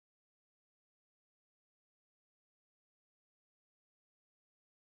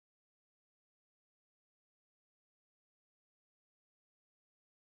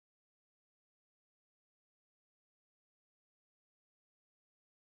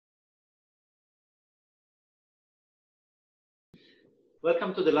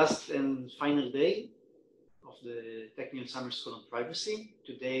Welcome to the last and final day of the Technion Summer School on Privacy.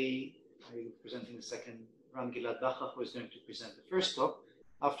 Today, I will be presenting the second round. Gilad-Bachrach, who is going to present the first talk.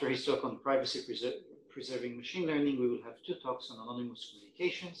 After his talk on privacy preserving machine learning, we will have two talks on anonymous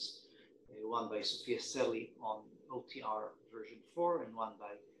communications, one by Sophia Selly on OTR version 4 and one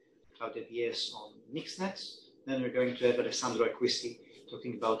by Claudia Diaz on mixed nets. Then we're going to have Alessandro Acquisti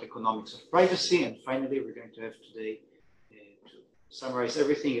talking about economics of privacy. And finally, we're going to have today, to summarize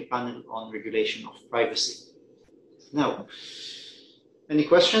everything, a panel on regulation of privacy. Now, any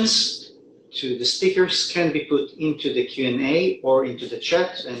questions to the speakers can be put into the Q&A or into the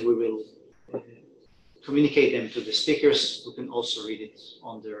chat, and we will communicate them to the speakers, who can also read it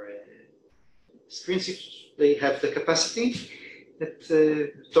on their screens if they have the capacity.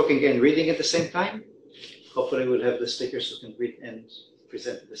 Talking and reading at the same time. Hopefully we'll have the speakers who can read and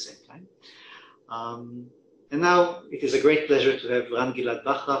present at the same time. And now it is a great pleasure to have Ran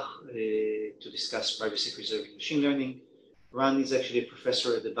Gilad-Bachrach to discuss privacy preserving machine learning. Ran is actually a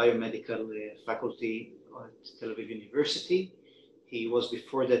professor at the biomedical faculty at Tel Aviv University. He was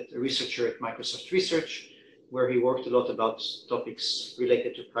before that a researcher at Microsoft Research, where he worked a lot about topics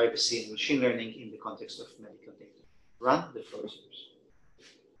related to privacy and machine learning in the context of medical data. Ran, the floor is yours.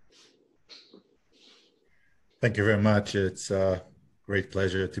 Thank you very much. It's a great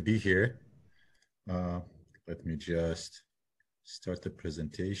pleasure to be here. Let me just start the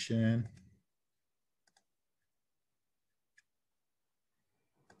presentation.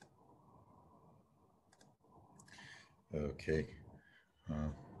 Okay.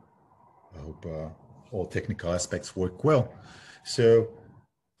 I hope all technical aspects work well. So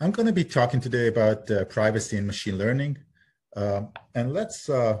I'm going to be talking today about privacy and machine learning. And let's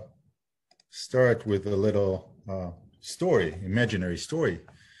start with a little story, imaginary story.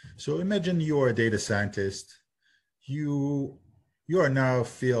 So imagine you're a data scientist. You are now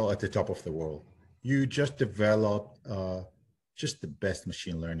feel at the top of the world. You just developed just the best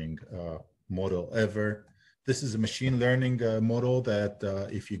machine learning model ever. This is a machine learning model that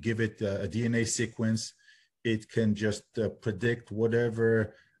if you give it a DNA sequence, it can just predict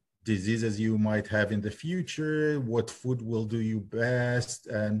whatever diseases you might have in the future, what food will do you best,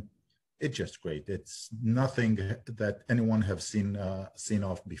 and it's just great. It's nothing that anyone have seen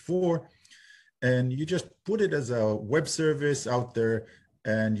of before. And you just put it as a web service out there,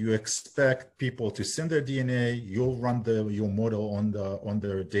 and you expect people to send their DNA. You'll run your model on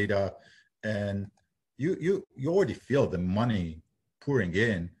their data, and you already feel the money pouring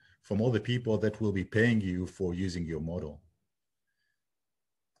in from all the people that will be paying you for using your model.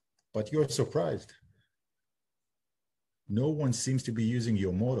 But you're surprised. No one seems to be using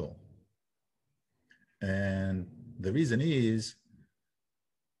your model. And the reason is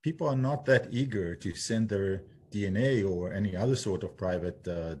people are not that eager to send their DNA or any other sort of private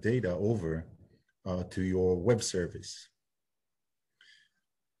data over to your web service.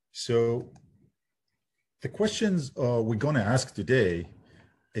 So the questions we're going to ask today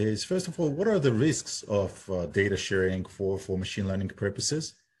is, first of all, what are the risks of data sharing for machine learning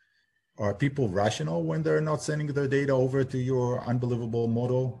purposes? Are people rational when they're not sending their data over to your unbelievable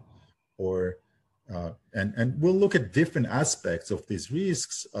model? Or and we'll look at different aspects of these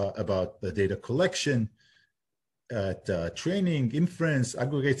risks about the data collection, training, inference,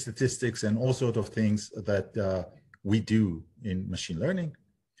 aggregate statistics, and all sorts of things that we do in machine learning.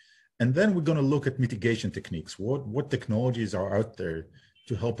 And then we're going to look at mitigation techniques. What technologies are out there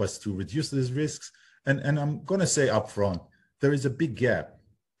to help us to reduce these risks? And I'm going to say upfront, there is a big gap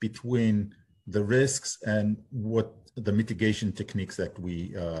between the risks and what the mitigation techniques that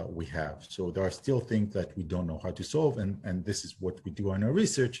we have. So there are still things that we don't know how to solve, and this is what we do in our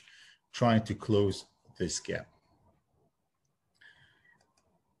research, trying to close this gap.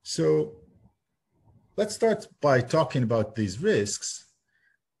 So let's start by talking about these risks,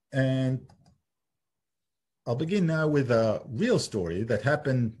 and I'll begin now with a real story that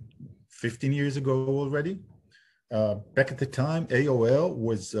happened 15 years ago already. Back at the time, AOL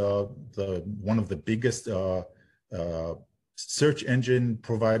was one of the biggest search engine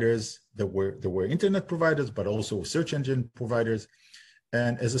providers. There were internet providers, but also search engine providers.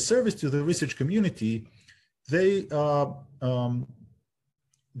 And as a service to the research community, they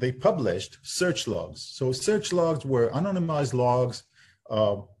published search logs. So search logs were anonymized logs.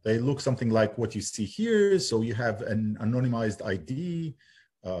 They look something like what you see here. So you have an anonymized ID,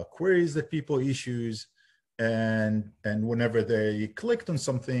 queries that people issues. And whenever they clicked on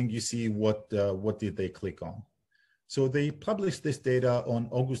something, you see what did they click on. So they published this data on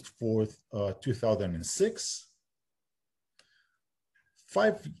August 4th, 2006.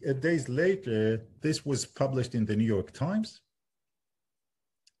 5 days later, this was published in the New York Times.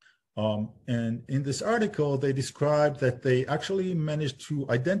 And in this article, they described that they actually managed to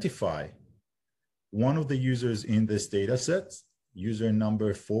identify one of the users in this data set, user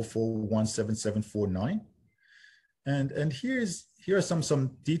number 4417749. And here are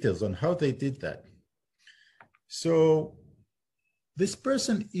some details on how they did that. So this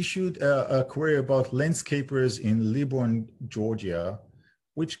person issued a query about landscapers in Liborn, Georgia,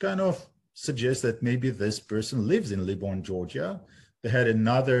 which kind of suggests that maybe this person lives in Liborn, Georgia. They had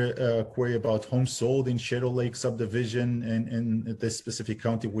another query about homes sold in Shadow Lake subdivision in this specific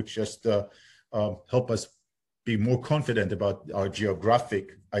county, which just help us be more confident about our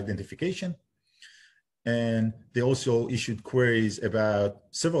geographic identification. And they also issued queries about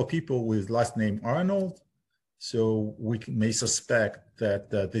several people with last name Arnold. So we may suspect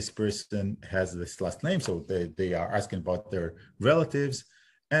that this person has this last name. So they are asking about their relatives.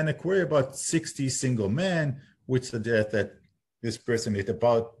 And a query about 60 single men, which suggests that this person is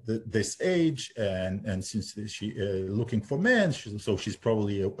about this age. And since she looking for men, so she's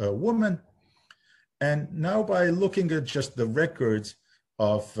probably a woman. And now by looking at just the records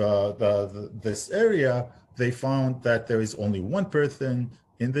of this area, they found that there is only one person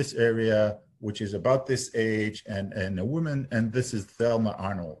in this area, which is about this age and a woman, and this is Thelma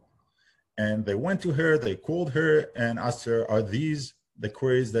Arnold. And they went to her, they called her and asked her, are these the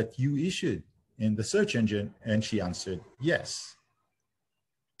queries that you issued in the search engine? And she answered, yes.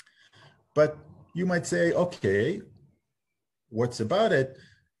 But you might say, okay, what's about it?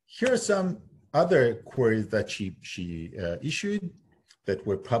 Here are some other queries that she issued that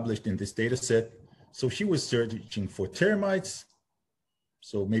were published in this data set. So she was searching for termites.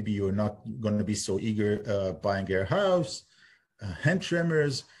 So maybe you're not going to be so eager buying a house, hand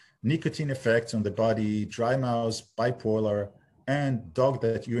tremors, nicotine effects on the body, dry mouth, bipolar, and dog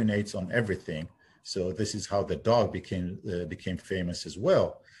that urinates on everything. So this is how the dog became famous as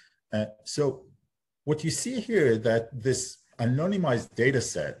well. So what you see here that this anonymized data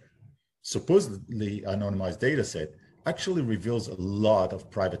set, supposedly anonymized data set, actually reveals a lot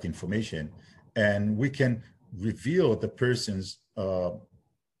of private information, and we can reveal the persons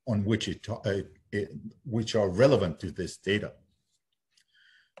on which which are relevant to this data.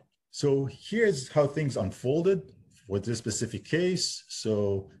 So here's how things unfolded for this specific case.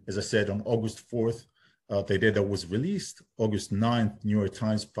 So as I said, on August 4th, the data was released. August 9th, New York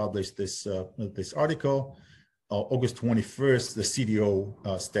Times published this article. August 21st, the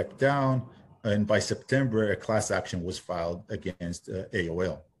CDO stepped down, and by September, a class action was filed against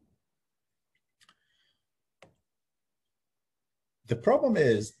AOL. The problem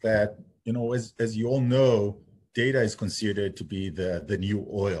is that, as you all know, data is considered to be the new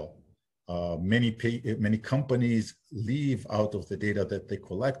oil. Many companies leave out of the data that they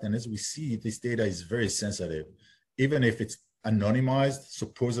collect, and as we see, this data is very sensitive. Even if it's anonymized,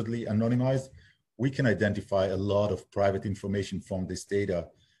 supposedly anonymized, we can identify a lot of private information from this data.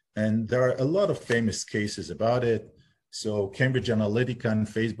 And there are a lot of famous cases about it. So Cambridge Analytica and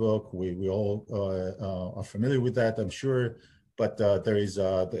Facebook, we all are familiar with that, I'm sure. But there is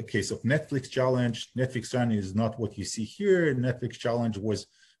the case of Netflix challenge. Netflix challenge is not what you see here. Netflix challenge was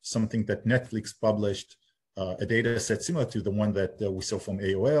something that Netflix published, a data set similar to the one that we saw from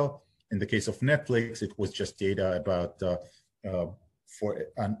AOL. In the case of Netflix, it was just data about for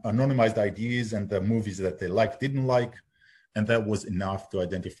anonymized IDs and the movies that they liked, didn't like. And that was enough to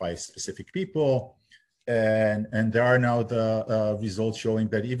identify specific people. And there are now the results showing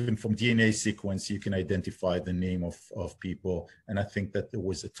that even from DNA sequence, you can identify the name of people. And I think that there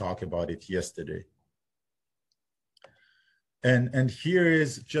was a talk about it yesterday. And here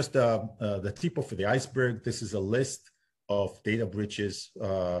is just the tip of the iceberg. This is a list of data breaches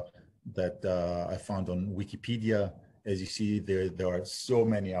that I found on Wikipedia. As you see, there are so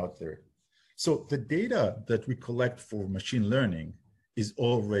many out there. So the data that we collect for machine learning is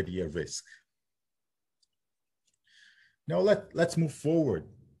already a risk. Now let's move forward.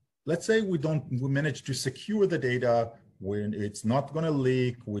 Let's say we manage to secure the data when it's not going to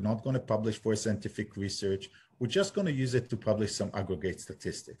leak, we're not going to publish for scientific research, we're just going to use it to publish some aggregate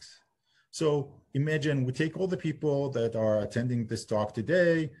statistics. So imagine we take all the people that are attending this talk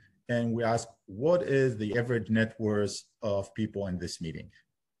today and we ask, what is the average net worth of people in this meeting?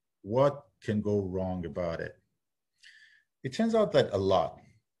 What can go wrong about it? It turns out that a lot.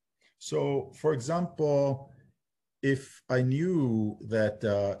 So for example, if I knew that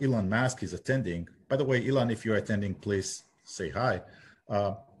Elon Musk is attending, by the way, Elon, if you're attending, please say hi.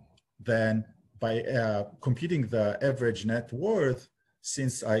 Then by computing the average net worth,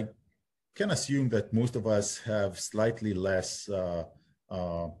 since I can assume that most of us have slightly less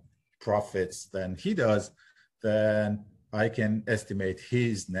profits than he does, then I can estimate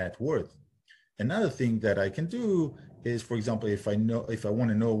his net worth. Another thing that I can do is, for example, if I want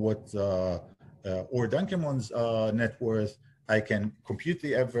to know what Or Dunkerman's net worth, I can compute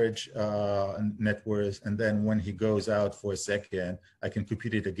the average net worth, and then when he goes out for a second, I can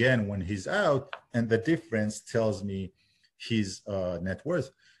compute it again when he's out, and the difference tells me his net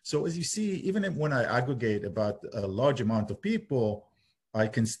worth. So as you see, even when I aggregate about a large amount of people, I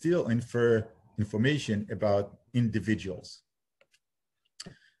can still infer information about individuals.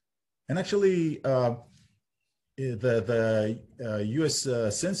 And actually, the US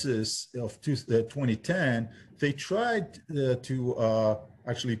Census of 2010, they tried to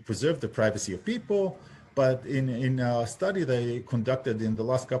actually preserve the privacy of people, but in a study they conducted in the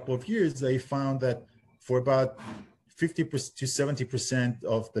last couple of years, they found that for about 50% to 70%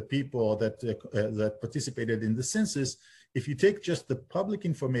 of the people that participated in the census, if you take just the public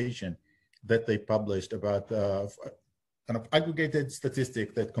information that they published about kind of aggregated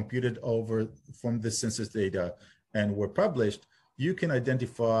statistic that computed over from the census data and were published, you can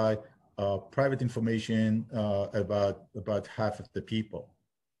identify private information about half of the people.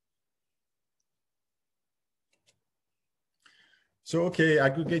 So, okay,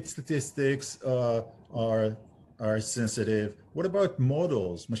 aggregate statistics are sensitive. What about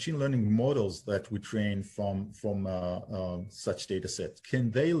models, machine learning models that we train from such data sets?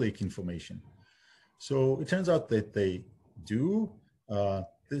 Can they leak information? So it turns out that they do.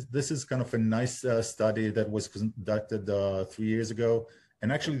 This is kind of a nice study that was conducted 3 years ago.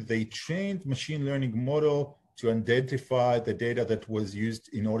 And actually they trained machine learning model to identify the data that was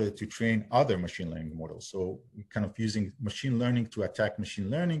used in order to train other machine learning models. So kind of using machine learning to attack machine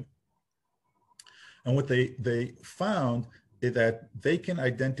learning. And what they found is that they can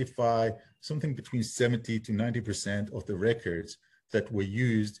identify something between 70 to 90% of the records that were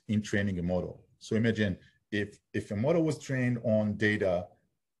used in training a model. So imagine if a model was trained on data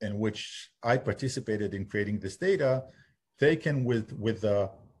in which I participated in creating this data, they can with a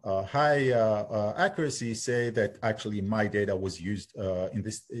high accuracy say that actually my data was used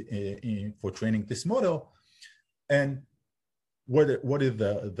for training this model. And what is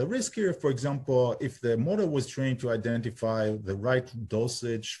the risk here? For example, if the model was trained to identify the right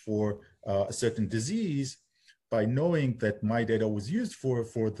dosage for a certain disease, by knowing that my data was used for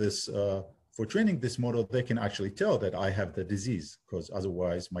training this model, they can actually tell that I have the disease, because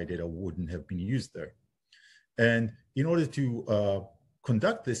otherwise my data wouldn't have been used there. And in order to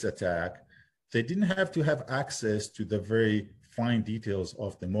conduct this attack, they didn't have to have access to the very fine details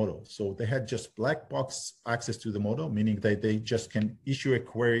of the model. So they had just black box access to the model, meaning that they just can issue a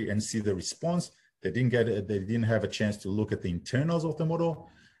query and see the response. They didn't have a chance to look at the internals of the model.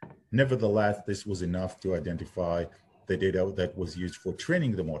 Nevertheless, this was enough to identify the data that was used for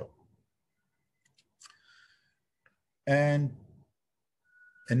training the model. And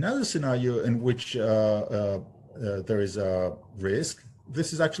another scenario in which there is a risk,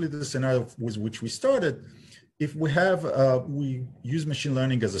 this is actually the scenario with which we started. If we have, we use machine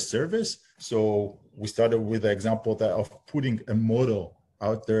learning as a service. So we started with the example of putting a model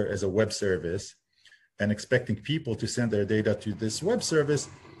out there as a web service and expecting people to send their data to this web service.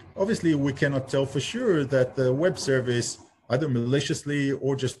 Obviously, we cannot tell for sure that the web service, either maliciously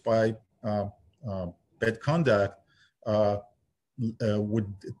or just by bad conduct,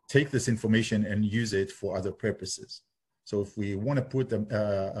 would take this information and use it for other purposes. So if we want to put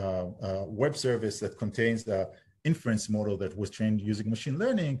a web service that contains the inference model that was trained using machine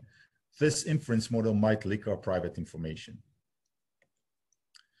learning, this inference model might leak our private information.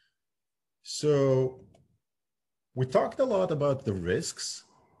 So we talked a lot about the risks,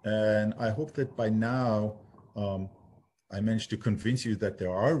 and I hope that by now I managed to convince you that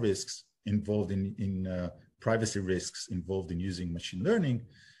there are risks involved in privacy risks involved in using machine learning.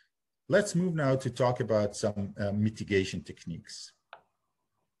 Let's move now to talk about some mitigation techniques.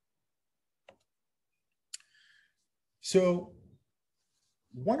 So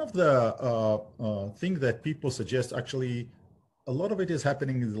one of the things that people suggest, actually, a lot of it is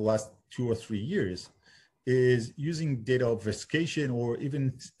happening in the last 2 or 3 years, is using data obfuscation or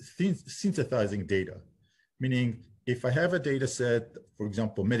even synthesizing data. Meaning, if I have a data set, for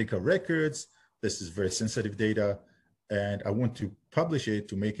example, medical records, this is very sensitive data, and I want to publish it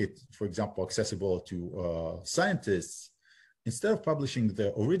to make it, for example, accessible to scientists, instead of publishing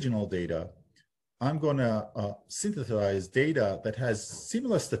the original data, I'm gonna synthesize data that has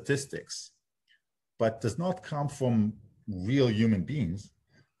similar statistics, but does not come from real human beings,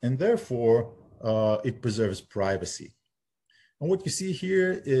 and therefore it preserves privacy. And what you see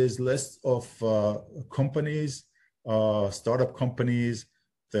here is list of companies, startup companies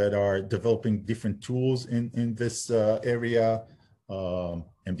that are developing different tools in this area.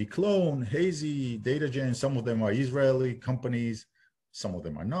 MD Clone, Hazy, DataGen, some of them are Israeli companies, some of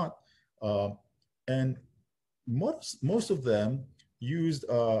them are not. And most of them used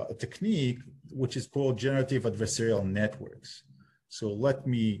a technique which is called generative adversarial networks. So let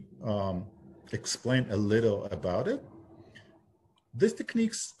me explain a little about it. This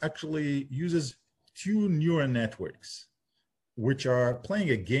technique actually uses two neural networks, which are playing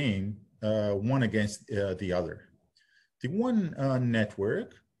a game, one against the other. The one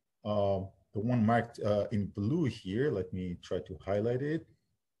network, the one marked in blue here, let me try to highlight it.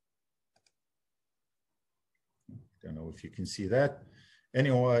 Don't know if you can see that.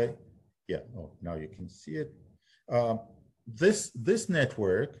 Anyway, yeah, oh, now you can see it. This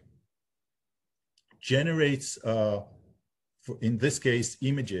network generates, in this case,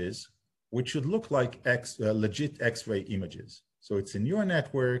 images, which should look like legit X-ray images. So it's a neural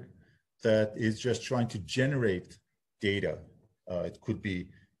network that is just trying to generate data. It could be,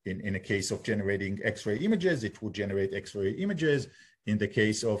 in a case of generating X-ray images, it would generate X-ray images. In the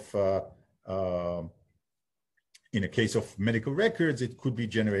case of medical records, it could be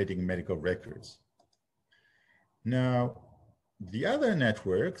generating medical records. Now, the other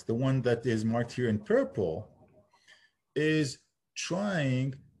network, the one that is marked here in purple, is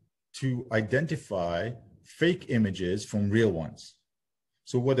trying to identify fake images from real ones.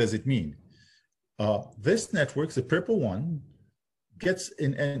 So what does it mean? This network, the purple one, gets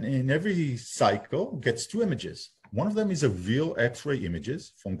in every cycle, gets two images. One of them is a real X-ray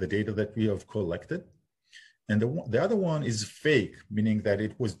images from the data that we have collected. And the other one is fake, meaning that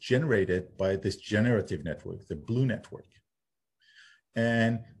it was generated by this generative network, the blue network.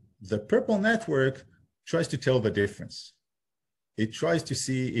 And the purple network tries to tell the difference. It tries to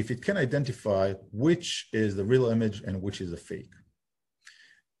see if it can identify which is the real image and which is a fake.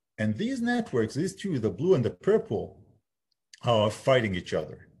 And these networks, these two, the blue and the purple, are fighting each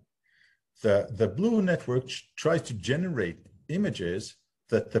other. The blue network tries to generate images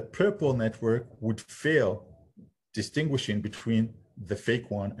that the purple network would fail distinguishing between the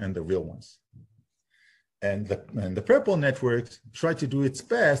fake one and the real ones. And the purple network try to do its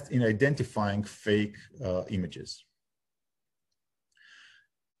best in identifying fake images.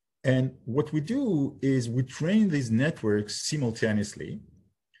 And what we do is we train these networks simultaneously.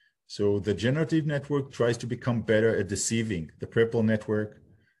 So the generative network tries to become better at deceiving the purple network.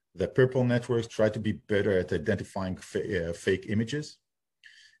 The purple networks try to be better at identifying fake images.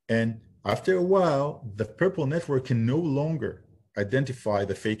 And after a while, the purple network can no longer identify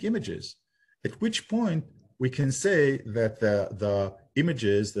the fake images, at which point we can say that the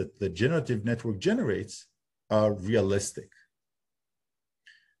images that the generative network generates are realistic.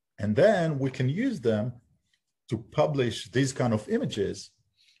 And then we can use them to publish these kind of images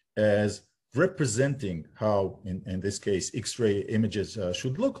as representing how, in this case, X-ray images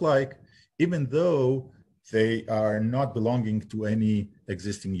should look like, even though they are not belonging to any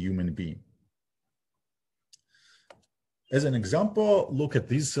existing human being. As an example, look at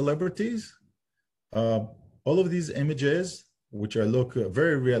these celebrities. All of these images, which look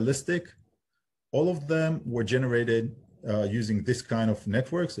very realistic, all of them were generated using this kind of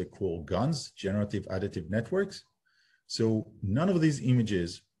networks. They call GANs, generative additive networks. So none of these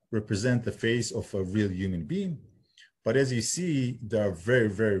images represent the face of a real human being, but as you see, they are very,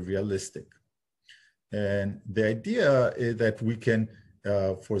 very realistic. And the idea is that we can,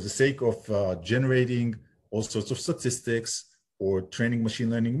 for the sake of generating all sorts of statistics or training machine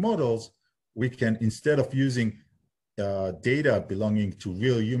learning models, we can, instead of using data belonging to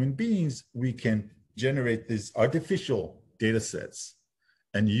real human beings, we can generate these artificial data sets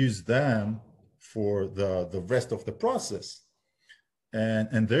and use them for the rest of the process,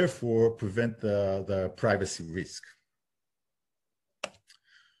 and therefore prevent the privacy risk.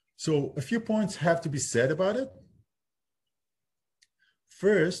 So a few points have to be said about it.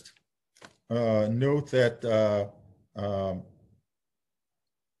 First, note that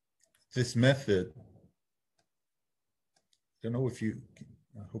this method, I don't know if you,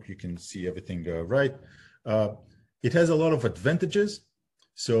 I hope you can see everything right. It has a lot of advantages.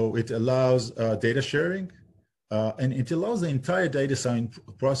 So it allows data sharing, and it allows the entire data science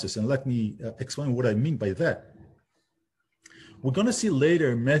process. And let me explain what I mean by that. We're going to see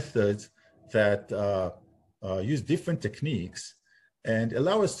later methods that use different techniques and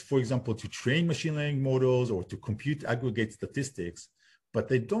allow us, for example, to train machine learning models or to compute aggregate statistics, but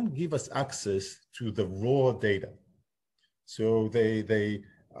they don't give us access to the raw data. So they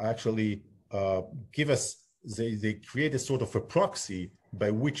actually give us, they create a sort of a proxy by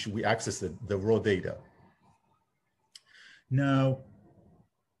which we access the raw data. Now,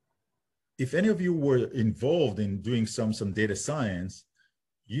 if any of you were involved in doing some data science,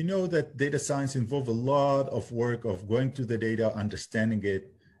 you know that data science involves a lot of work of going to the data, understanding it,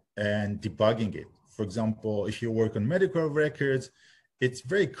 and debugging it. For example, if you work on medical records, it's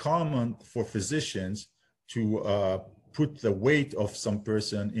very common for physicians to put the weight of some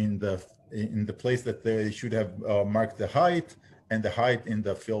person in the place that they should have marked the height, and the height in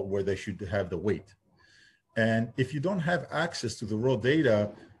the field where they should have the weight. And if you don't have access to the raw data,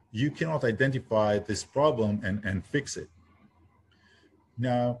 you cannot identify this problem and fix it.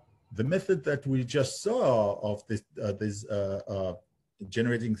 Now, the method that we just saw of this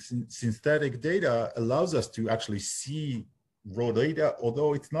generating synthetic data allows us to actually see raw data,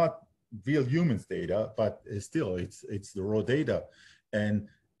 although it's not real humans data, but still it's the raw data, and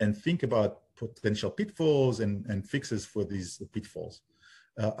think about potential pitfalls and fixes for these pitfalls.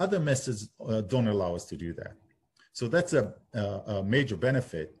 Other methods don't allow us to do that. So that's a major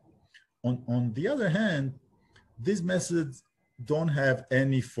benefit. On the other hand, these methods don't have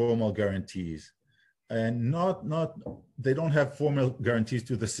any formal guarantees, and they don't have formal guarantees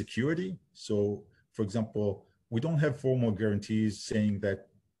to the security. So, for example, we don't have formal guarantees saying that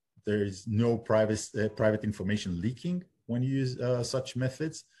there is no private information leaking when you use such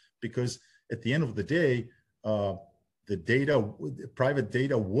methods, because at the end of the day, private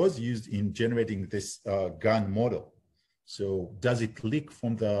data was used in generating this GAN model. So does it leak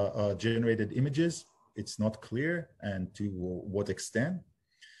from the generated images? It's not clear, and to what extent.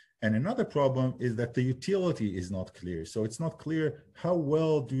 And another problem is that the utility is not clear. So it's not clear how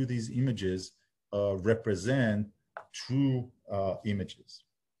well do these images represent true images.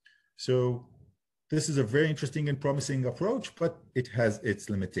 So this is a very interesting and promising approach, but it has its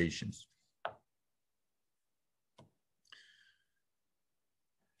limitations.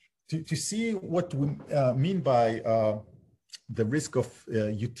 To see what we mean by the risk of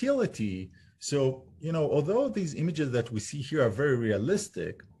utility. So, although these images that we see here are very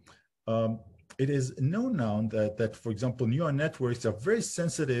realistic, it is known now that, for example, neural networks are very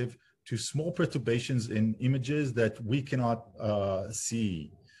sensitive to small perturbations in images that we cannot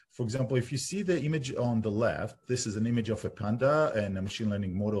see. For example, if you see the image on the left, this is an image of a panda, and a machine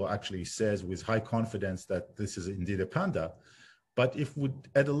learning model actually says with high confidence that this is indeed a panda. But if we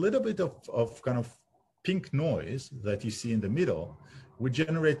add a little bit of kind of pink noise that you see in the middle, we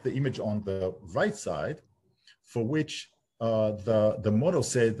generate the image on the right side, for which the model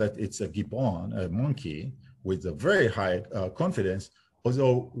says that it's a gibbon, a monkey, with a very high confidence.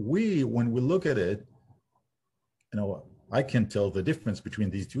 Although when we look at it, I can tell the difference between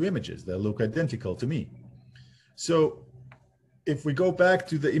these two images. They look identical to me. So if we go back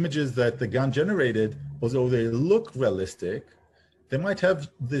to the images that the GAN generated, although they look realistic, they might have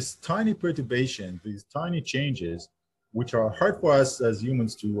this tiny perturbation, these tiny changes, which are hard for us as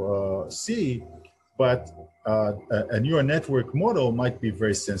humans to see, but a neural network model might be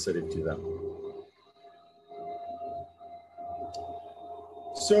very sensitive to them.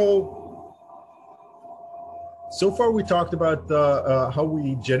 So far we talked about how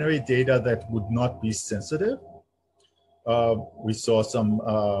we generate data that would not be sensitive. We saw some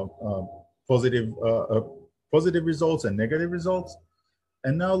positive results and negative results.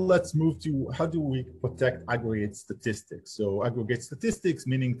 And now let's move to how do we protect aggregate statistics. So aggregate statistics,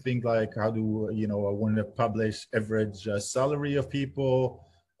 meaning things like how do, I want to publish average salary of people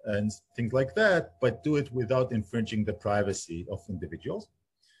and things like that, but do it without infringing the privacy of individuals.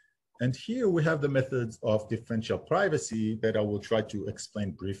 And here we have the methods of differential privacy that I will try to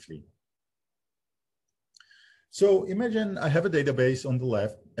explain briefly. So imagine I have a database on the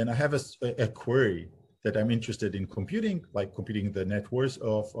left, and I have a query that I'm interested in computing, like computing the net worth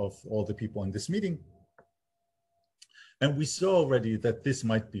of all the people in this meeting. And we saw already that this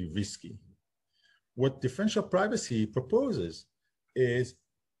might be risky. What differential privacy proposes is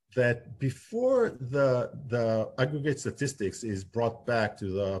that before the aggregate statistics is brought back to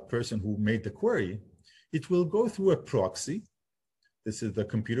the person who made the query, it will go through a proxy. This is the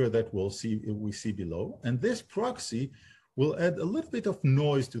computer that we see below. And this proxy will add a little bit of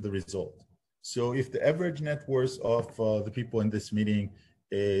noise to the result. So if the average net worth of the people in this meeting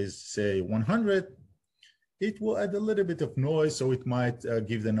is, say, 100, it will add a little bit of noise. So it might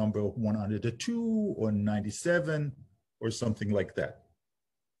give the number of 102 or 97 or something like that.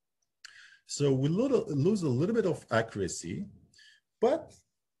 So we lose a little bit of accuracy, but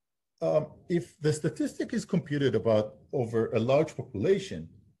if the statistic is computed over a large population,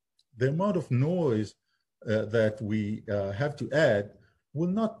 the amount of noise that we have to add will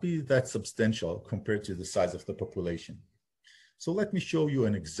not be that substantial compared to the size of the population. So let me show you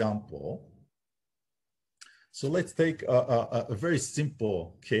an example. So let's take a very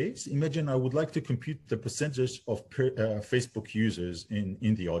simple case. Imagine I would like to compute the percentage of Facebook users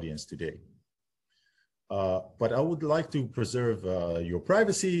in the audience today. But I would like to preserve your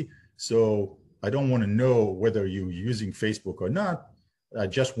privacy. So I don't want to know whether you're using Facebook or not. I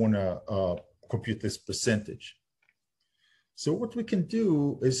just want to compute this percentage. So what we can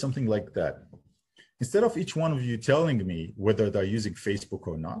do is something like that. Instead of each one of you telling me whether they're using Facebook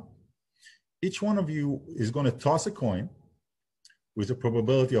or not, each one of you is going to toss a coin with a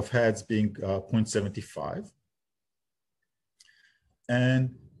probability of heads being 0.75.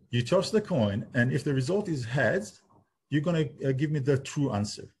 And you toss the coin, and if the result is heads, you're going to give me the true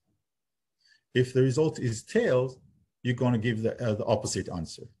answer. If the result is tails, you're going to give the opposite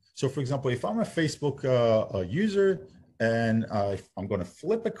answer. So for example, if I'm a Facebook user and I'm going to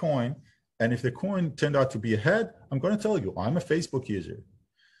flip a coin, and if the coin turned out to be a head, I'm going to tell you I'm a Facebook user.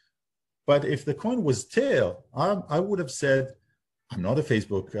 But if the coin was tail, I would have said, I'm not a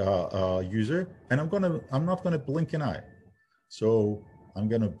Facebook user, and I'm not going to blink an eye. So I'm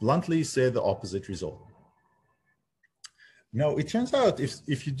going to bluntly say the opposite result. Now, it turns out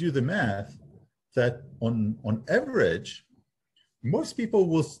if you do the math, that on average, most people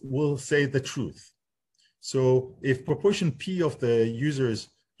will say the truth. So if proportion P of the users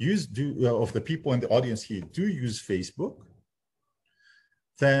of the people in the audience here do use Facebook,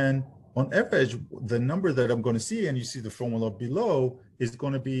 then on average, the number that I'm going to see, and you see the formula below, is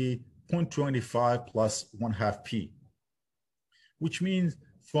going to be 0.25 plus 1/2 P, which means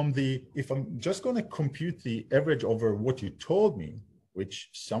if I'm just going to compute the average over what you told me, which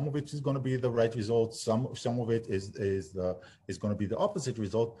some of it is going to be the right result, some of it is going to be the opposite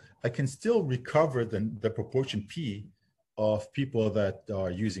result, I can still recover the proportion P of people that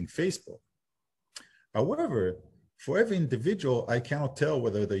are using Facebook. However, for every individual, I cannot tell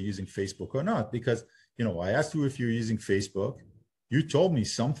whether they're using Facebook or not, because, I asked you if you're using Facebook, you told me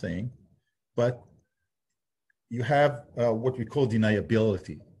something, but you have what we call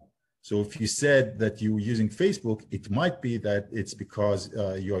deniability. So if you said that you were using Facebook, it might be that it's because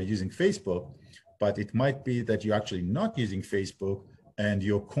you are using Facebook, but it might be that you're actually not using Facebook and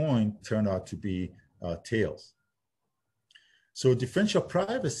your coin turned out to be tails. So differential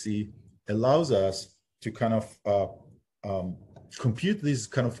privacy allows us to kind of compute these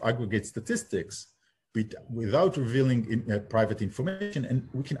kind of aggregate statistics without revealing private information. And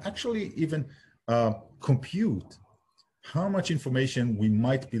we can actually even compute how much information we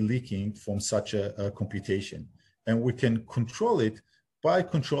might be leaking from such a computation. And we can control it by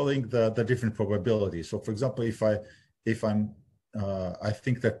controlling the different probabilities. So for example, if I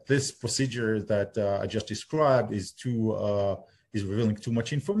think that this procedure that I just described is revealing too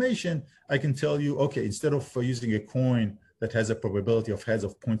much information, I can tell you, okay, instead of using a coin that has a probability of heads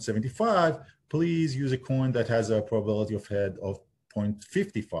of 0.75, please use a coin that has a probability of head of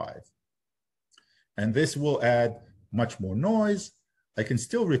 0.55. And this will add much more noise. I can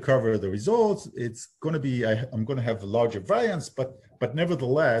still recover the results. It's going to be, I'm going to have a larger variance, but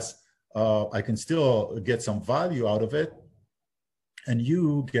nevertheless, I can still get some value out of it, and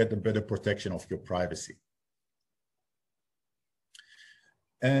you get a better protection of your privacy.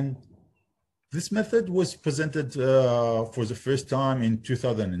 And this method was presented for the first time in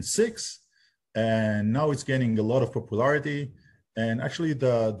 2006, and now it's gaining a lot of popularity. And actually,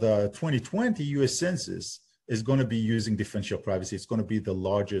 the 2020 US Census is going to be using differential privacy. It's going to be the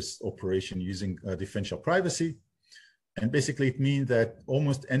largest operation using differential privacy. And basically, it means that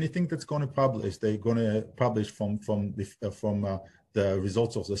almost anything that's going to publish, they're going to publish from the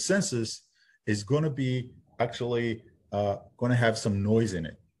results of the census, is going to be actually going to have some noise in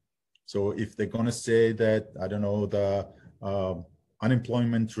it. So if they're going to say that, I don't know, the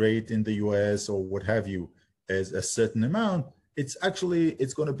unemployment rate in the US or what have you is a certain amount, it's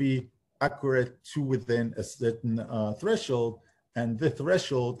going to be accurate to within a certain threshold, and the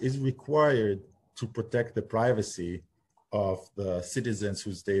threshold is required to protect the privacy of the citizens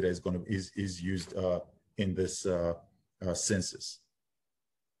whose data is used in this census.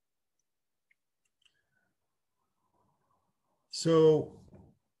 So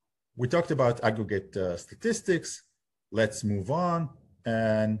we talked about aggregate statistics. Let's move on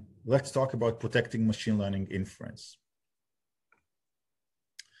and let's talk about protecting machine learning inference.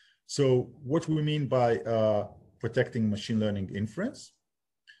 So what we mean by protecting machine learning inference.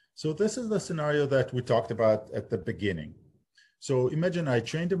 So this is the scenario that we talked about at the beginning. So imagine I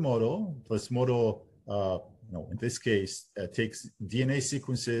trained a model. This model, in this case, takes DNA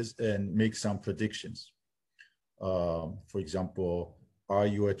sequences and makes some predictions. For example, are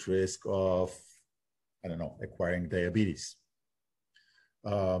you at risk of, acquiring diabetes?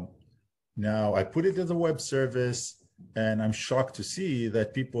 Now I put it as a web service, and I'm shocked to see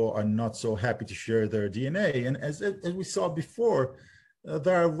that people are not so happy to share their DNA. And as we saw before,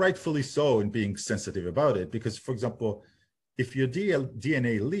 they are rightfully so in being sensitive about it. Because, for example, if your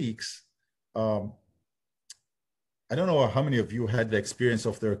DNA leaks, I don't know how many of you had the experience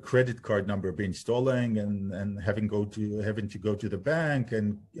of their credit card number being stolen and having to go to the bank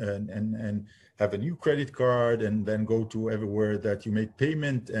and have a new credit card and then go to everywhere that you make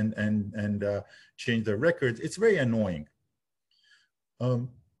payment and change the records. It's very annoying.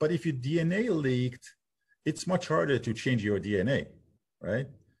 But if your DNA leaked, it's much harder to change your DNA, right?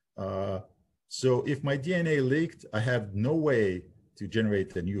 So if my DNA leaked, I have no way to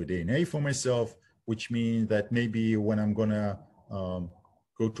generate a new DNA for myself, which means that maybe when I'm gonna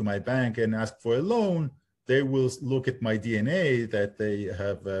go to my bank and ask for a loan, they will look at my DNA that they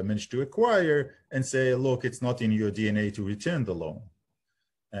have managed to acquire and say, look, it's not in your DNA to return the loan.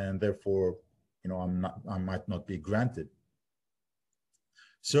 And therefore, I might not be granted.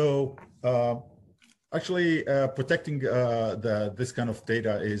 So actually protecting this kind of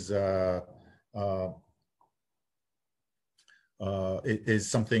data is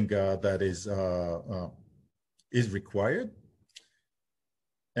something that is required,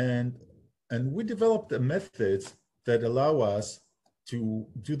 and we developed methods that allow us to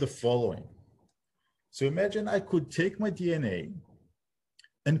do the following. So imagine I could take my DNA,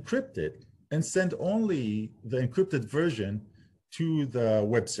 encrypt it, and send only the encrypted version to the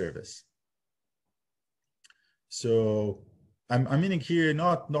web service. So I'm meaning here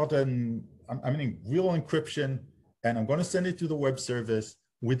I'm meaning real encryption. And I'm going to send it to the web service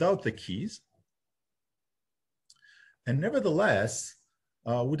without the keys. And nevertheless,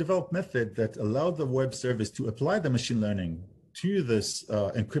 we developed method that allowed the web service to apply the machine learning to this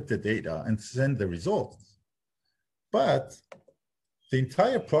encrypted data and send the results. But the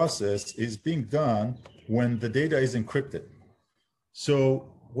entire process is being done when the data is encrypted.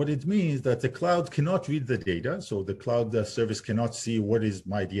 So what it means that the cloud cannot read the data. So the cloud service cannot see what is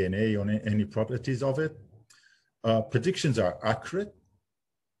my DNA or any properties of it. Predictions are accurate.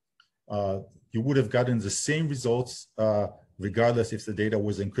 You would have gotten the same results regardless if the data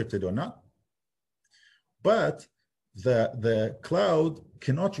was encrypted or not. But the cloud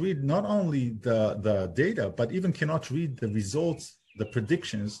cannot read not only the data, but even cannot read the results, the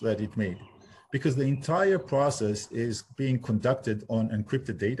predictions that it made, because the entire process is being conducted on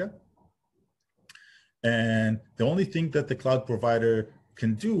encrypted data. And the only thing that the cloud provider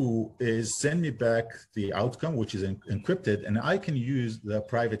can do is send me back the outcome, which is encrypted, and I can use the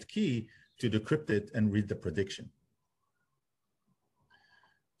private key to decrypt it and read the prediction.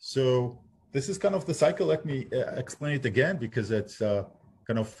 So this is kind of the cycle. Let me explain it again, because it's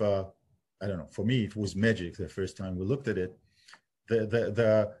kind of, I don't know, for me, it was magic the first time we looked at it.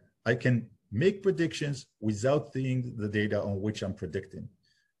 I can make predictions without seeing the data on which I'm predicting.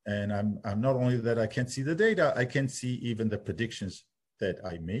 And I'm not only that I can't see the data, I can see even the predictions that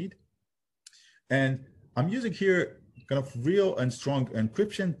I made. And I'm using here kind of real and strong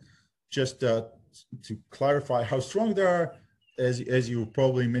encryption, just to clarify how strong they are. As you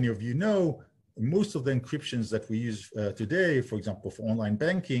probably, many of you know, most of the encryptions that we use today, for example, for online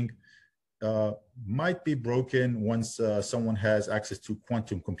banking, might be broken once someone has access to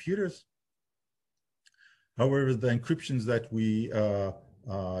quantum computers. However, the encryptions that we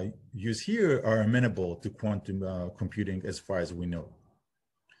use here are amenable to quantum computing as far as we know.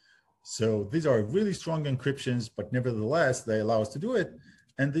 So these are really strong encryptions, but nevertheless, they allow us to do it.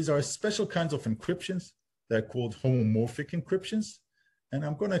 And these are special kinds of encryptions. They're called homomorphic encryptions. And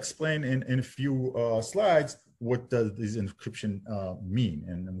I'm going to explain in a few slides what does this encryption mean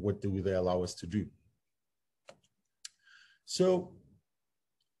and what do they allow us to do. So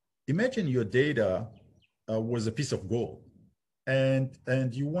imagine your data was a piece of gold, and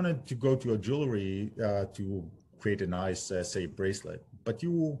you wanted to go to a jewelry to create a nice, say, bracelet, but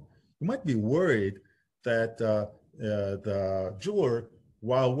you might be worried that the jeweler,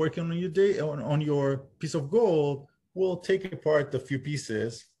 while working on your on your piece of gold, will take apart a few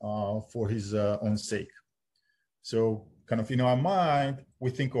pieces for his own sake. So kind of in our mind,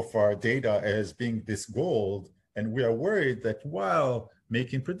 we think of our data as being this gold, and we are worried that while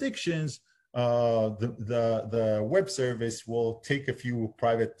making predictions, the web service will take a few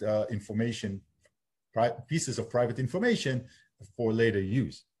private pieces of private information for later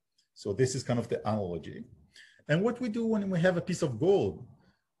use. So this is kind of the analogy. And what we do when we have a piece of gold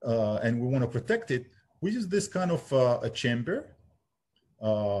and we want to protect it, we use this kind of a chamber.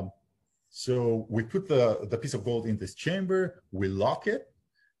 So we put the piece of gold in this chamber, we lock it,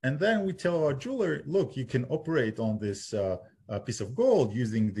 and then we tell our jeweler, look, you can operate on this piece of gold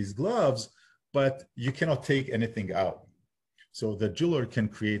using these gloves, but you cannot take anything out. So the jeweler can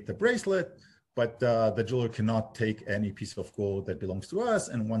create the bracelet, but the jeweler cannot take any piece of gold that belongs to us.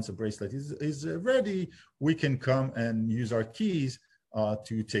 And once a bracelet is ready, we can come and use our keys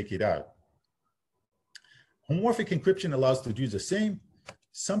to take it out. Homomorphic encryption allows to do the same.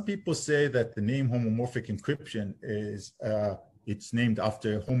 Some people say that the name homomorphic encryption is, it's named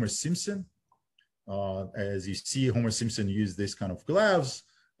after Homer Simpson. As you see, Homer Simpson used this kind of gloves,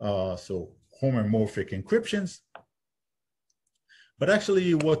 so homomorphic encryptions. But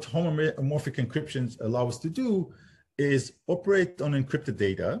actually what homomorphic encryptions allow us to do is operate on encrypted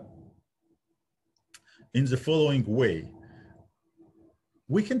data in the following way.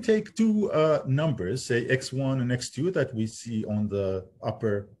 We can take two numbers, say x1 and x2 that we see on the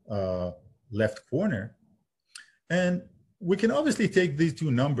upper left corner. And we can obviously take these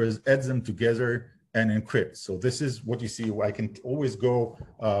two numbers, add them together and encrypt. So this is what you see. I can always go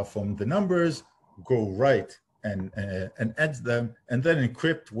from the numbers, go right and add them, and then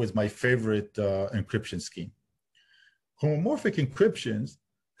encrypt with my favorite encryption scheme. Homomorphic encryptions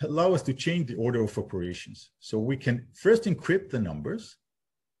allow us to change the order of operations. So we can first encrypt the numbers,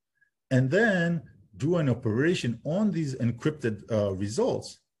 and then do an operation on these encrypted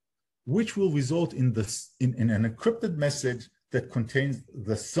results, which will result in an encrypted message that contains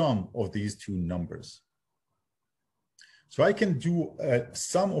the sum of these two numbers. So I can do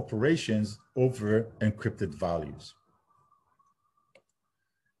sum operations over encrypted values.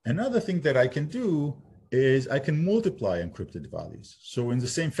 Another thing that I can do is I can multiply encrypted values. So in the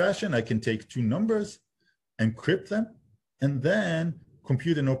same fashion, I can take two numbers, encrypt them, and then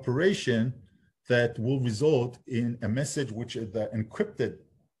compute an operation that will result in a message which is the encrypted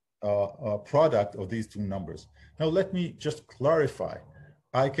product of these two numbers. Now let me just clarify.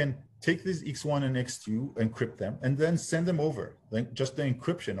 I can take these x1 and x2, encrypt them, and then send them over, just the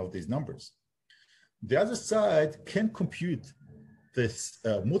encryption of these numbers. The other side can compute this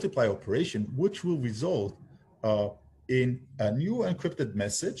multiply operation, which will result in a new encrypted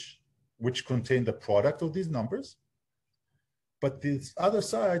message, which contain the product of these numbers. But this other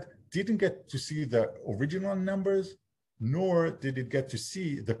side didn't get to see the original numbers, nor did it get to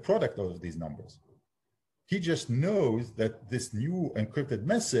see the product of these numbers. He just knows that this new encrypted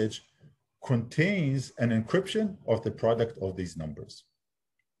message contains an encryption of the product of these numbers.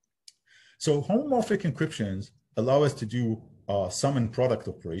 So homomorphic encryptions allow us to do sum and product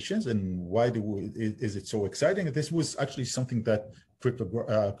operations. And why is it so exciting? This was actually something that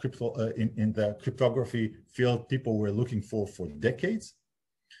in the cryptography field, people were looking for decades.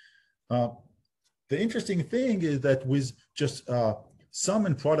 The interesting thing is that with just sum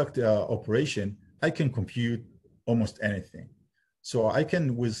and product operation, I can compute almost anything. So I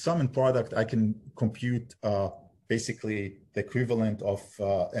can, with sum and product, I can compute basically the equivalent of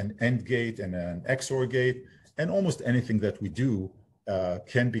an AND gate and an XOR gate, and almost anything that we do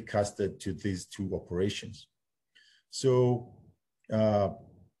can be casted to these two operations. So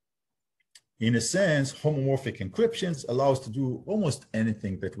in a sense, homomorphic encryptions allow us to do almost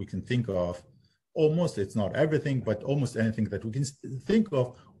anything that we can think of. Almost, it's not everything, but almost anything that we can think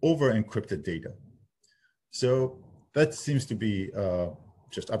of over encrypted data. So that seems to be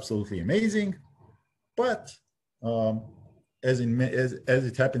just absolutely amazing. But as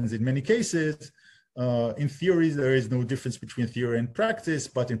it happens in many cases, in theory, there is no difference between theory and practice,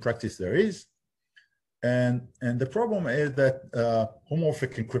 but in practice there is. And the problem is that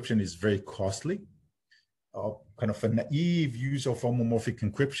homomorphic encryption is very costly. Kind of a naive use of homomorphic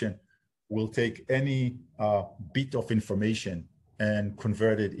encryption will take any bit of information and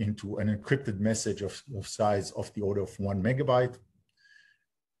convert it into an encrypted message of size of the order of 1 megabyte.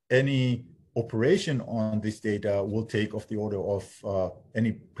 Any operation on this data will take of the order of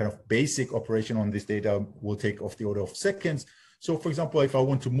any kind of basic operation on this data will take of the order of seconds. So for example, if I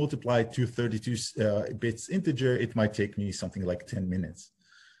want to multiply 232 bits integer, it might take me something like 10 minutes.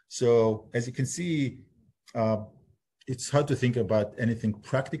 So as you can see, it's hard to think about anything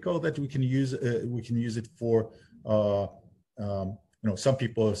practical that we can use. We can use it for. Some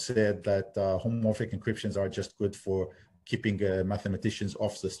people have said that homomorphic encryptions are just good for keeping mathematicians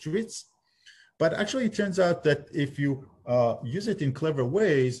off the streets. But actually, it turns out that if you use it in clever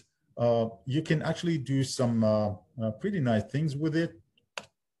ways, you can actually do some pretty nice things with it.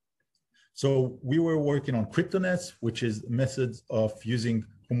 So we were working on cryptonets, which is methods of using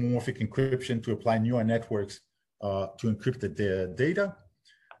homomorphic encryption to apply neural networks to encrypt the data.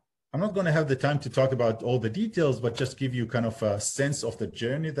 I'm not going to have the time to talk about all the details, but just give you kind of a sense of the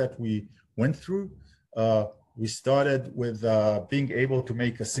journey that we went through. We started with being able to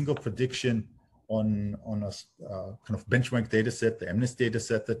make a single prediction on a kind of benchmark data set, the MNIST data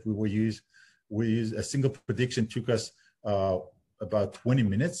set that we will use. We use a single prediction took us about 20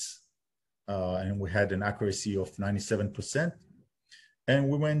 minutes, and we had an accuracy of 97%. And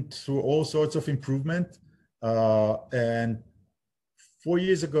we went through all sorts of improvement. And 4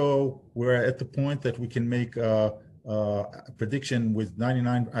 years ago, we're at the point that we can make a prediction with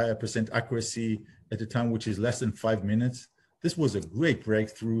 99% accuracy at a time which is less than 5 minutes. This was a great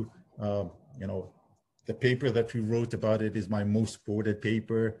breakthrough. You know, the paper that we wrote about it is my most quoted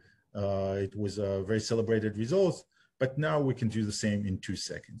paper. It was a very celebrated results, but now we can do the same in 2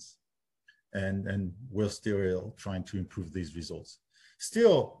 seconds. And we're still trying to improve these results.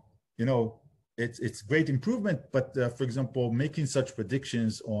 Still, you know, it's great improvement, but for example, making such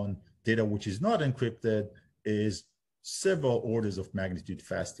predictions on data which is not encrypted is several orders of magnitude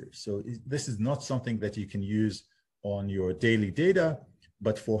faster. So this is not something that you can use on your daily data,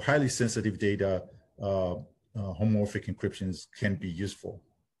 but for highly sensitive data, homomorphic encryptions can be useful.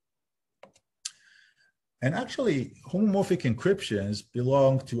 And actually, homomorphic encryptions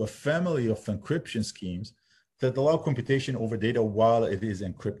belong to a family of encryption schemes that allow computation over data while it is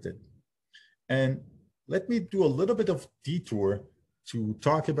encrypted. And let me do a little bit of detour to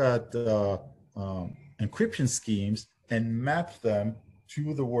talk about encryption schemes and map them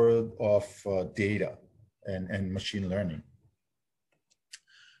to the world of data and machine learning.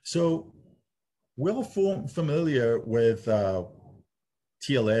 So we're all familiar with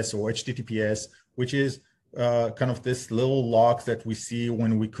TLS or HTTPS, which is kind of this little lock that we see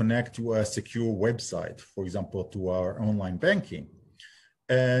when we connect to a secure website, for example, to our online banking.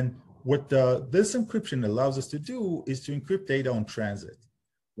 And what this encryption allows us to do is to encrypt data on transit.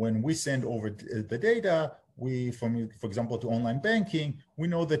 When we send over the data, for example, to online banking, we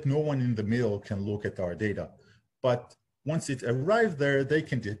know that no one in the middle can look at our data. But once it arrives there, they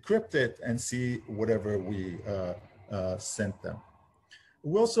can decrypt it and see whatever we sent them.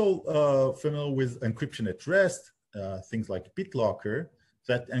 We're also familiar with encryption at rest, things like BitLocker,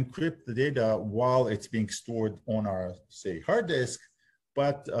 that encrypt the data while it's being stored on our, say, hard disk,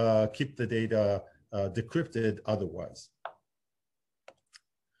 but keep the data decrypted otherwise.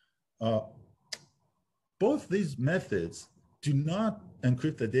 Both these methods do not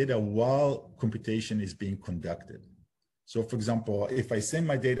encrypt the data while computation is being conducted. So for example, if I send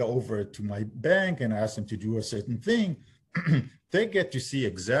my data over to my bank and ask them to do a certain thing, they get to see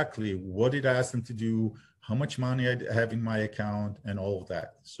exactly what it asked them to do, how much money I have in my account, and all of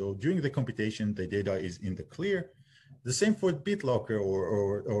that. So during the computation, the data is in the clear. The same for BitLocker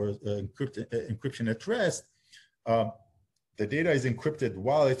or encryption at rest. The data is encrypted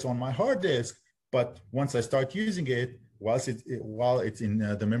while it's on my hard disk, but once I start using it, while it's in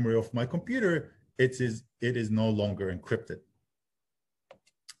the memory of my computer, it is no longer encrypted.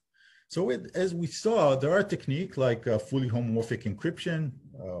 So as we saw, there are techniques like fully homomorphic encryption,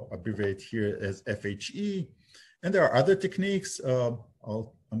 abbreviated here as FHE, and there are other techniques.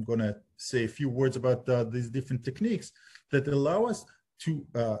 I'm going to say a few words about these different techniques that allow us to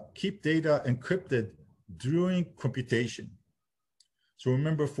keep data encrypted during computation. So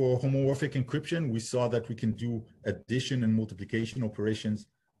remember, for homomorphic encryption, we saw that we can do addition and multiplication operations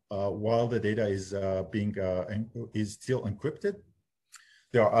while the data is still encrypted.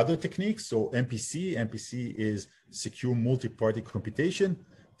 There are other techniques. So MPC is secure multi-party computation.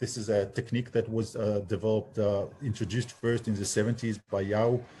 This is a technique that was introduced first in the 70s by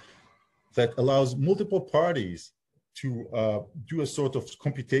Yao, that allows multiple parties to do a sort of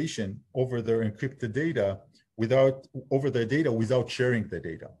computation over their encrypted data without sharing the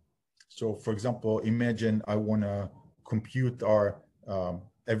data. So for example, imagine I want to compute our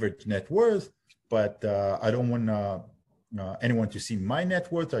average net worth, but I don't want anyone to see my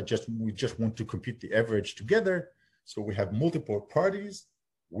net worth. We just want to compute the average together. So we have multiple parties.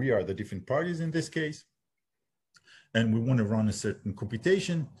 We are the different parties in this case. And we want to run a certain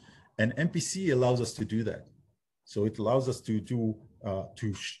computation. And MPC allows us to do that. So it allows us to do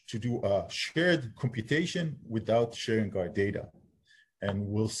a shared computation without sharing our data. And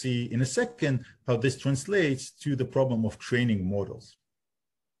we'll see in a second how this translates to the problem of training models.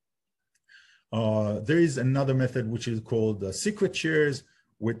 There is another method which is called secret shares,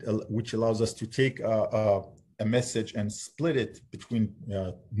 which allows us to take a message and split it between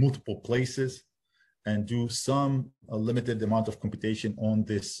multiple places and do some limited amount of computation on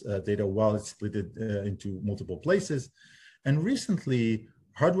this data while it's split into multiple places. And recently,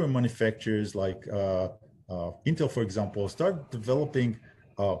 hardware manufacturers like Intel, for example, start developing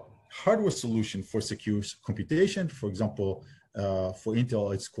a hardware solution for secure computation. For example, for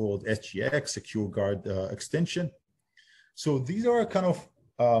Intel, it's called SGX, Secure Guard Extension. So these are kind of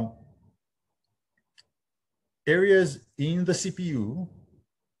areas in the CPU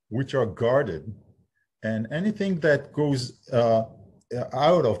which are guarded, and anything that goes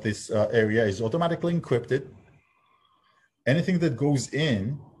out of this area is automatically encrypted. Anything that goes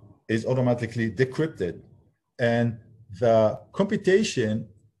in is automatically decrypted. And the computation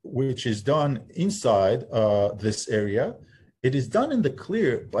which is done inside this area, it is done in the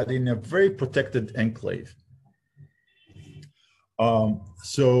clear, but in a very protected enclave.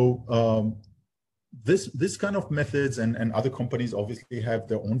 This kind of methods, and other companies obviously have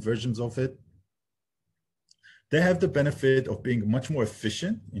their own versions of it. They have the benefit of being much more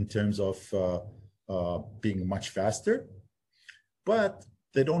efficient in terms of being much faster, but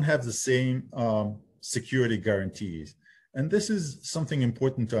they don't have the same security guarantees. And this is something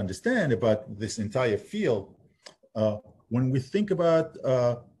important to understand about this entire field. When we think about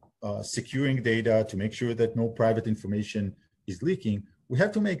securing data to make sure that no private information is leaking, we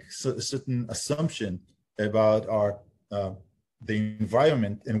have to make a certain assumption about the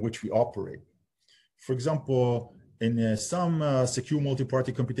environment in which we operate. For example, in some secure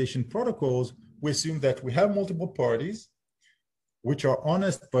multi-party computation protocols, we assume that we have multiple parties which are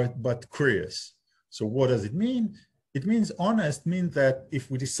honest but curious. So what does it mean? It means honest means that if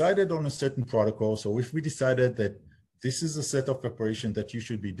we decided on a certain protocol, so if we decided that this is a set of operations that you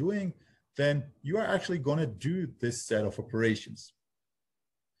should be doing, then you are actually going to do this set of operations.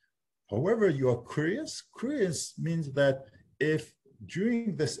 However, you are curious. Curious means that if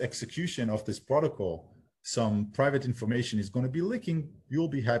during this execution of this protocol, some private information is going to be leaking,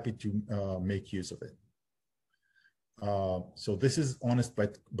 you'll be happy to make use of it. So this is honest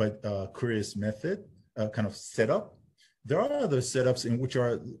but curious method kind of setup. There are other setups in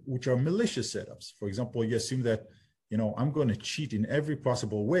which are malicious setups. For example, you assume that, you know, I'm going to cheat in every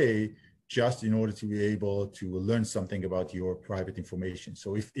possible way just in order to be able to learn something about your private information.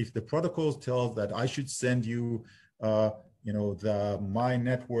 So if the protocol tells that I should send you, you know, my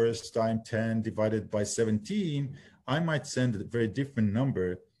net worth times 10 divided by 17, I might send a very different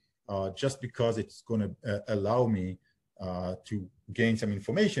number just because it's going to allow me to gain some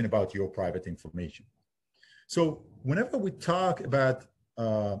information about your private information. So whenever we talk about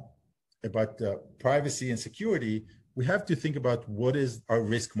privacy and security, we have to think about what is our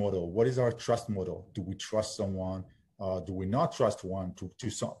risk model, what is our trust model. Do we trust someone? Do we not trust one?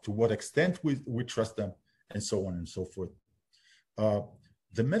 To what extent we trust them, and so on and so forth.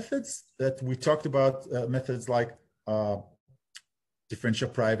 The methods that we talked about, methods like differential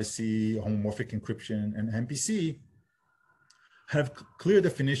privacy, homomorphic encryption, and MPC, have clear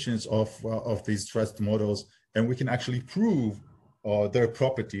definitions of these trust models, and we can actually prove their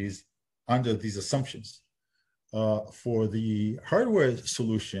properties under these assumptions. For the hardware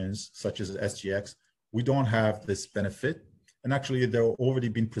solutions, such as SGX, we don't have this benefit. And actually, there have already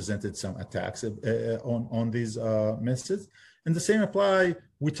been presented some attacks on these methods. And the same apply,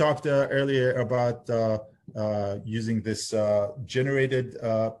 we talked earlier about using this generated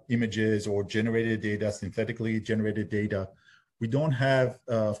images or generated data, synthetically generated data. We don't have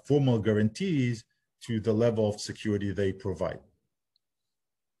formal guarantees to the level of security they provide.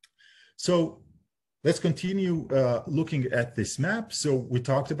 So let's continue looking at this map. So we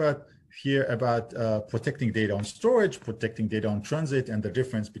talked about here about protecting data on storage, protecting data on transit, and the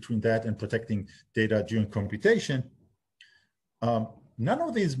difference between that and protecting data during computation. None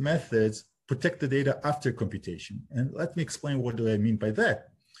of these methods protect the data after computation. And let me explain what do I mean by that.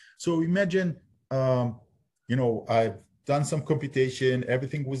 So imagine, you know, I've done some computation,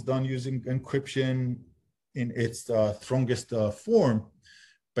 everything was done using encryption in its strongest form.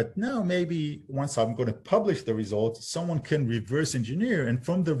 But now maybe once I'm going to publish the results, someone can reverse engineer and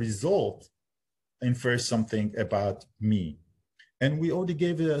from the result infer something about me. And we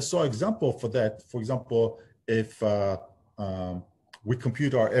already saw example for that. For example, if we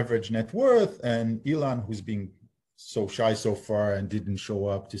compute our average net worth and Elon, who's being so shy so far and didn't show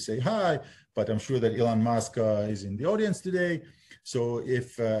up to say hi, but I'm sure that Elon Musk is in the audience today. So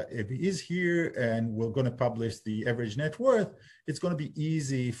if he is here and we're going to publish the average net worth, it's going to be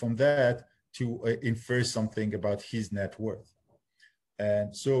easy from that to infer something about his net worth.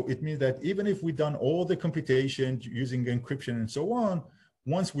 And so it means that even if we've done all the computation using encryption and so on,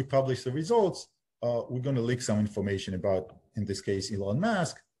 once we publish the results, we're going to leak some information about, in this case, Elon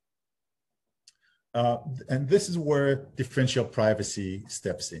Musk. And this is where differential privacy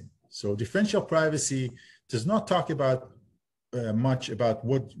steps in. So differential privacy does not talk about much about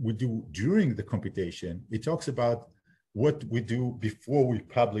what we do during the computation. It talks about what we do before we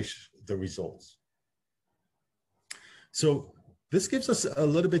publish the results. So this gives us a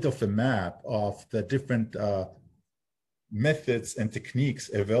little bit of a map of the different methods and techniques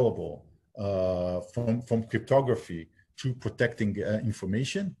available from cryptography to protecting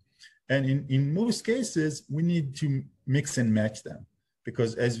information. And in most cases, we need to mix and match them,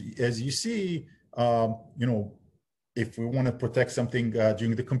 because as you see, if we want to protect something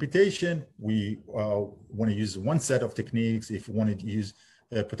during the computation, we want to use one set of techniques. If we want to use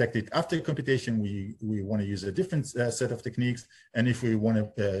protect it after computation, we want to use a different set of techniques. And if we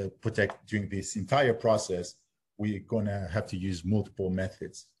want to protect during this entire process, we're going to have to use multiple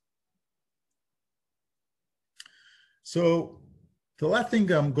methods. So the last thing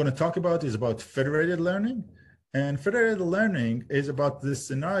I'm going to talk about is about federated learning. And federated learning is about this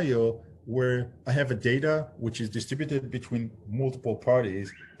scenario where I have a data which is distributed between multiple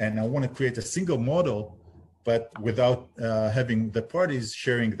parties, and I want to create a single model, but without having the parties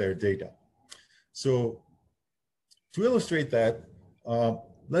sharing their data. So to illustrate that,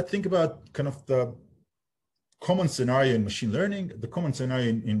 let's think about kind of the common scenario in machine learning. The common scenario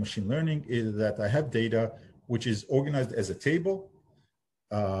in machine learning is that I have data which is organized as a table.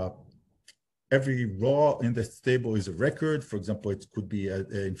 Every row in this table is a record. For example, it could be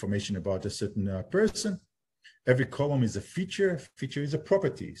information about a certain person. Every column is a feature. Feature is a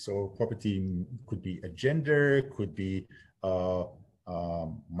property. So property could be a gender, could be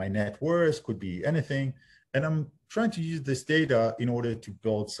my net worth, could be anything. And I'm trying to use this data in order to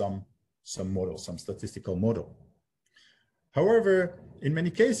build some model, some statistical model. However, in many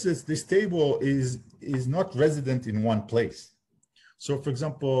cases, this table is not resident in one place. So for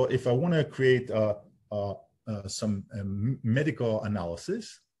example, if I want to create some medical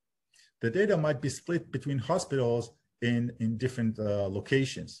analysis, the data might be split between hospitals in different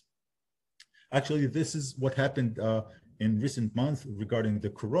locations. Actually, this is what happened in recent months regarding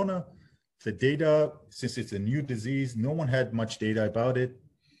the corona. The data, since it's a new disease, no one had much data about it.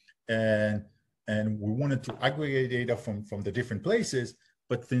 And we wanted to aggregate data from the different places,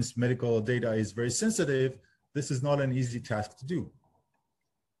 but since medical data is very sensitive, this is not an easy task to do.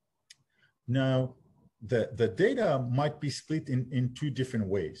 Now, the data might be split in two different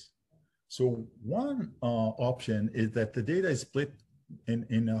ways. So one option is that the data is split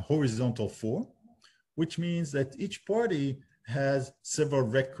in a horizontal form, which means that each party has several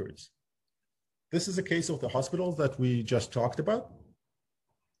records. This is a case of the hospitals that we just talked about.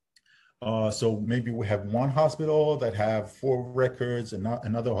 So maybe we have one hospital that have 4 records and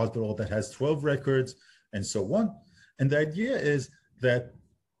another hospital that has 12 records and so on. And the idea is that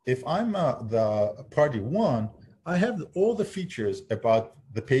if I'm the party 1, I have all the features about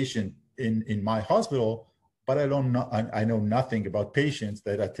the patient in my hospital, but I know nothing about patients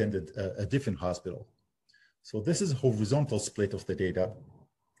that attended a different hospital. So this is a horizontal split of the data.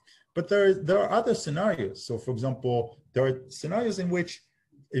 But there are other scenarios. So for example, there are scenarios in which,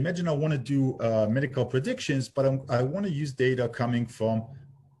 imagine I want to do medical predictions, but I want to use data coming from,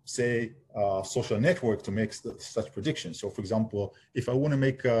 say, social network to make such predictions. So for example, if I want to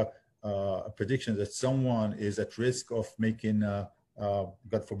make a prediction that someone is at risk of making,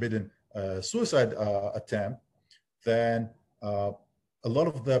 God forbid, a suicide attempt, then a lot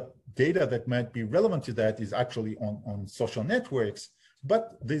of the data that might be relevant to that is actually on social networks,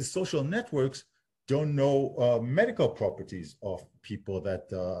 but these social networks don't know medical properties of people that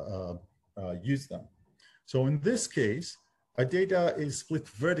use them. So in this case, our data is split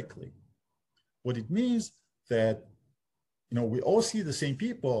vertically. What it means that, we all see the same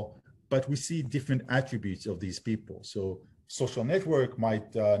people, but we see different attributes of these people. So social network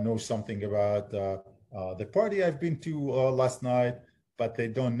might know something about the party I've been to last night, but they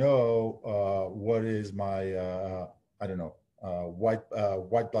don't know what is my, I don't know,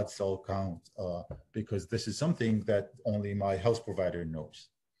 white blood cell count, because this is something that only my health provider knows.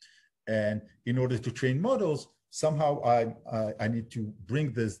 And in order to train models, somehow I need to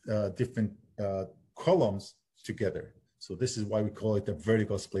bring these different columns together. So this is why we call it a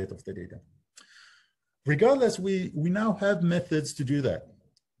vertical split of the data. Regardless, we now have methods to do that.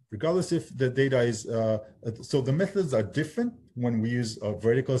 Regardless if the data is, so the methods are different when we use a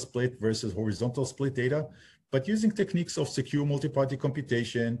vertical split versus horizontal split data, but using techniques of secure multi-party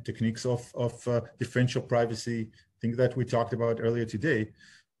computation, techniques of differential privacy, things that we talked about earlier today,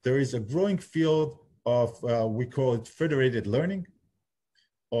 there is a growing field of, we call it federated learning,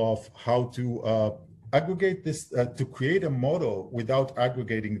 of how to aggregate this, to create a model without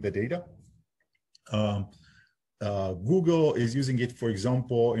aggregating the data. Google is using it, for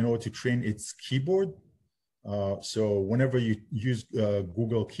example, in order to train its keyboard. So whenever you use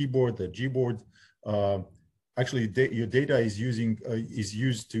Google keyboard, the Gboard, actually your data is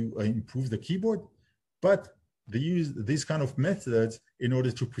used to improve the keyboard, but they use these kind of methods in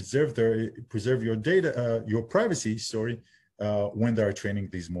order to preserve your data, your privacy, sorry, when they are training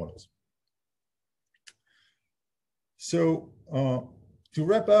these models. So to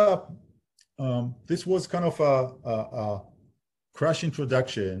wrap up, this was kind of a crash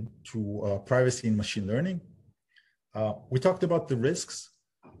introduction to privacy in machine learning. We talked about the risks,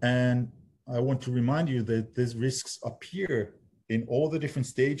 and I want to remind you that these risks appear in all the different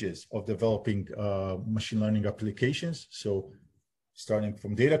stages of developing machine learning applications. So starting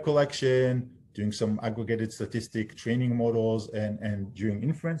from data collection, doing some aggregated statistic training models, and during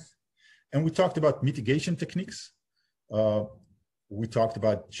inference. And we talked about mitigation techniques. We talked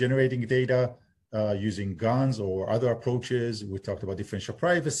about generating data using GANs or other approaches. We talked about differential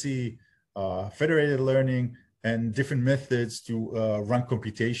privacy, federated learning, and different methods to run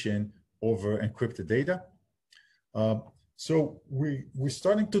computation over encrypted data. So we're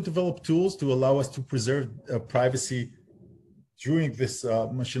starting to develop tools to allow us to preserve privacy during this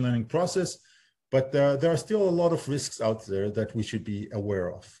machine learning process, but there are still a lot of risks out there that we should be aware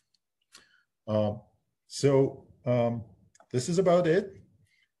of. This is about it.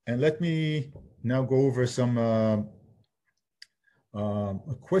 And let me now go over some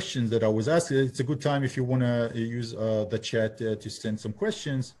questions that I was asked. It's a good time if you want to use the chat to send some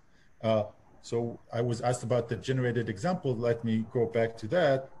questions. So I was asked about the generated example. Let me go back to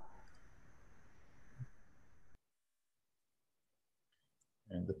that.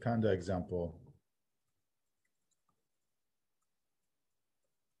 And the panda example.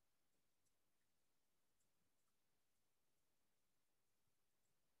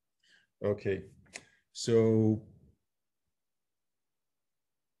 Okay, so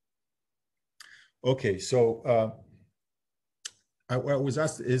I was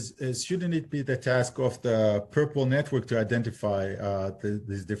asked, shouldn't it be the task of the purple network to identify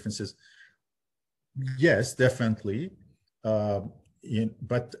these differences? Yes, definitely.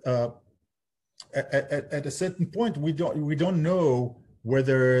 But at a certain point, we don't know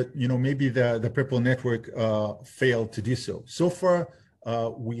whether maybe the purple network failed to do so. So far,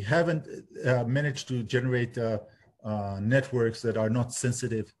 we haven't managed to generate networks that are not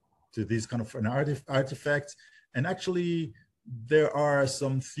sensitive to these kind of artifacts. And actually, there are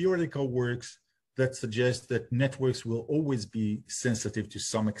some theoretical works that suggest that networks will always be sensitive to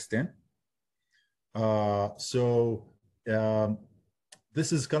some extent.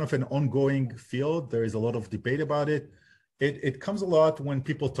 This is kind of an ongoing field. There is a lot of debate about it. It comes a lot when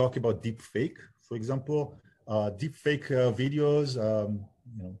people talk about deep fake, for example. Deep fake videos, I'm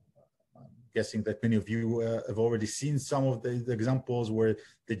guessing that many of you have already seen some of the examples where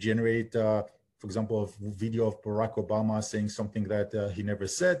they generate, for example, a video of Barack Obama saying something that he never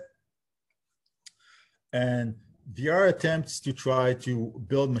said. And there are attempts to try to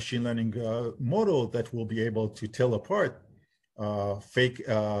build machine learning model that will be able to tell apart fake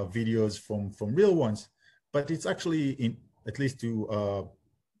videos from real ones. But it's actually, at least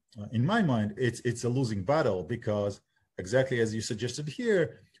in my mind, it's a losing battle, because exactly as you suggested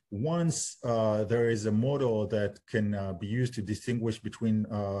here, once there is a model that can be used to distinguish between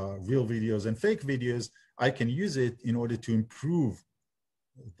real videos and fake videos, I can use it in order to improve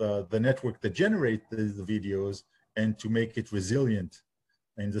the network that generates the videos and to make it resilient,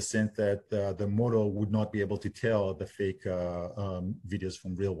 in the sense that the model would not be able to tell the fake videos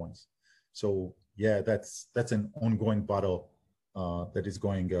from real ones. So yeah, that's an ongoing battle that is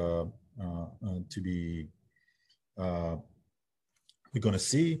going to be, we're going to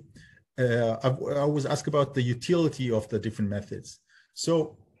see. I was asked about the utility of the different methods.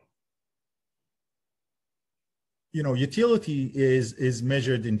 So, utility is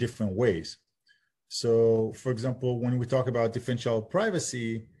measured in different ways. So, for example, when we talk about differential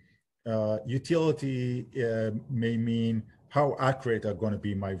privacy, utility may mean how accurate are going to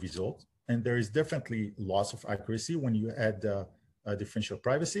be my results. And there is definitely loss of accuracy when you add differential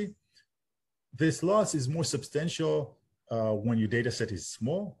privacy. This loss is more substantial when your data set is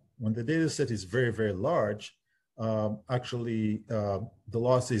small. When the data set is very, very large, actually the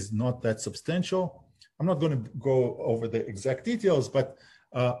loss is not that substantial. I'm not going to go over the exact details, but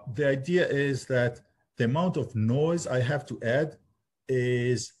the idea is that the amount of noise I have to add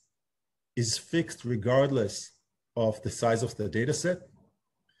is fixed regardless of the size of the data set.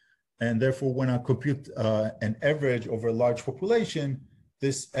 And therefore, when I compute an average over a large population,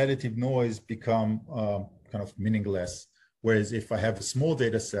 this additive noise become kind of meaningless. Whereas if I have a small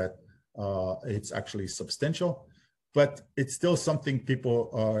data set, it's actually substantial, but it's still something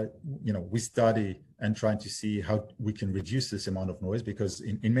people are, we study and trying to see how we can reduce this amount of noise, because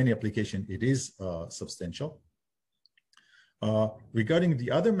in many applications, it is substantial. Regarding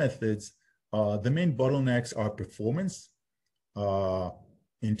the other methods, the main bottlenecks are performance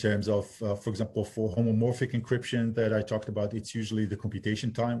in terms of, for example, for homomorphic encryption that I talked about, it's usually the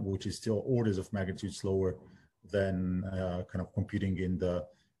computation time, which is still orders of magnitude slower than kind of computing in the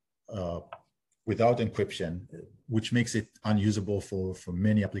without encryption, which makes it unusable for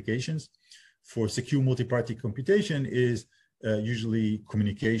many applications. For secure multi-party computation is usually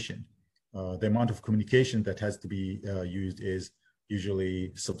communication. The amount of communication that has to be used is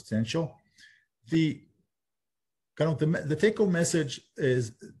usually substantial. The take-home message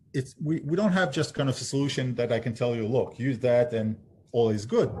is we don't have just kind of a solution that I can tell you, look, use that and all is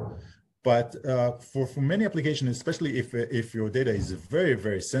good. But for many applications, especially if your data is very,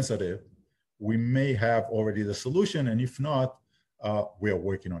 very sensitive, we may have already the solution, and if not, we are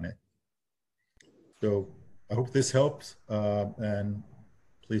working on it. So I hope this helps, and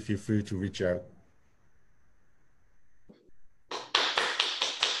please feel free to reach out.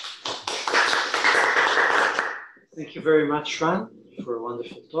 Thank you very much, Ran, for a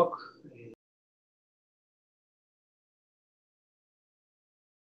wonderful talk.